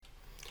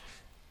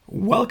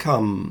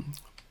Welcome!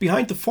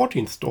 Behind the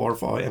 14th door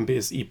of our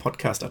MBSE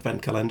podcast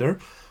advent calendar,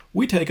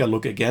 we take a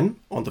look again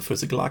on the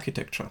physical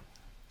architecture.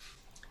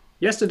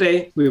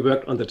 Yesterday, we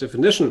worked on the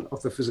definition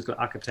of the physical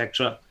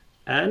architecture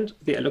and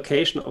the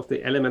allocation of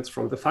the elements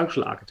from the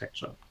functional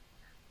architecture.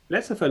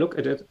 Let's have a look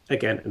at it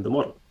again in the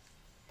model.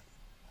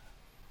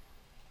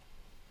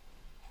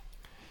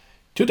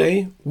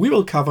 Today, we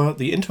will cover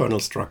the internal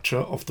structure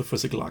of the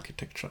physical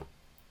architecture.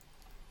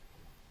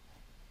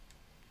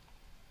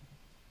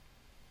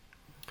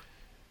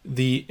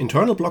 The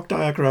internal block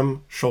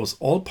diagram shows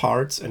all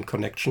parts and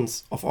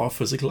connections of our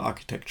physical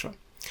architecture.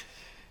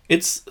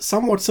 It's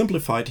somewhat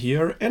simplified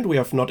here, and we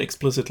have not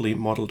explicitly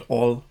modeled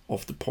all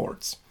of the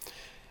ports.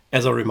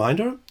 As a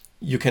reminder,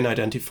 you can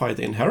identify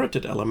the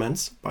inherited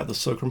elements by the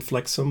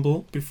circumflex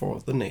symbol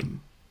before the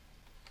name.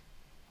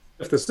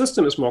 If the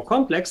system is more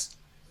complex,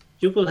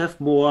 you will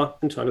have more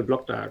internal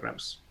block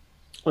diagrams.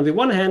 On the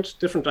one hand,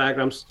 different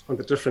diagrams on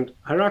the different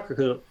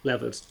hierarchical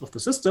levels of the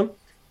system,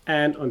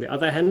 and on the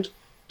other hand,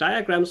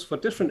 diagrams for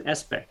different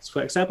aspects.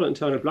 For example,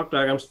 internal block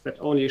diagrams that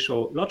only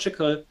show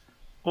logical,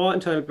 or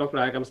internal block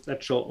diagrams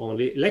that show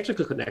only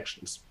electrical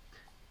connections,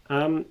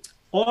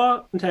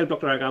 or internal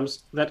block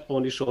diagrams that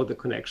only show the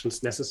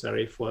connections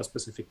necessary for a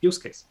specific use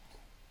case.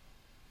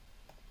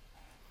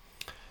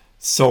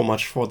 So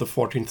much for the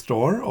 14th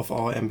door of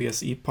our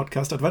MBSE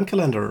podcast advent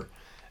calendar,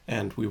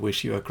 and we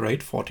wish you a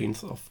great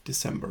 14th of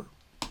December.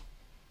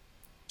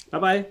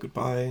 Bye-bye.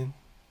 Goodbye.